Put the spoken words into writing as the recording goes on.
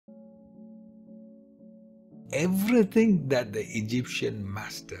everything that the Egyptian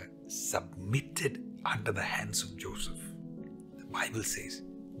master submitted under the hands of Joseph, the Bible says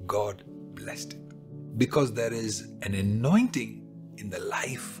God blessed it, because there is an anointing in the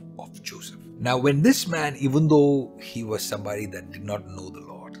life of Joseph. Now, when this man, even though he was somebody that did not know the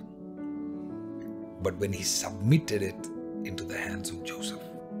Lord, but when he submitted it into the hands of Joseph,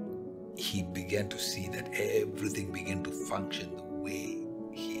 he began to see that everything began to function the way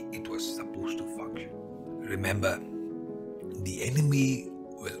it was supposed to function. Remember, the enemy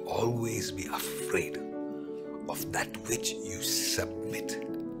will always be afraid of that which you submit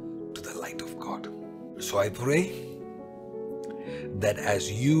to the light of God. So I pray that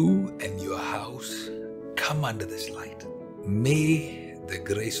as you and your house come under this light, may the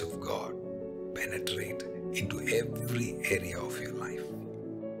grace of God penetrate into every area of your life.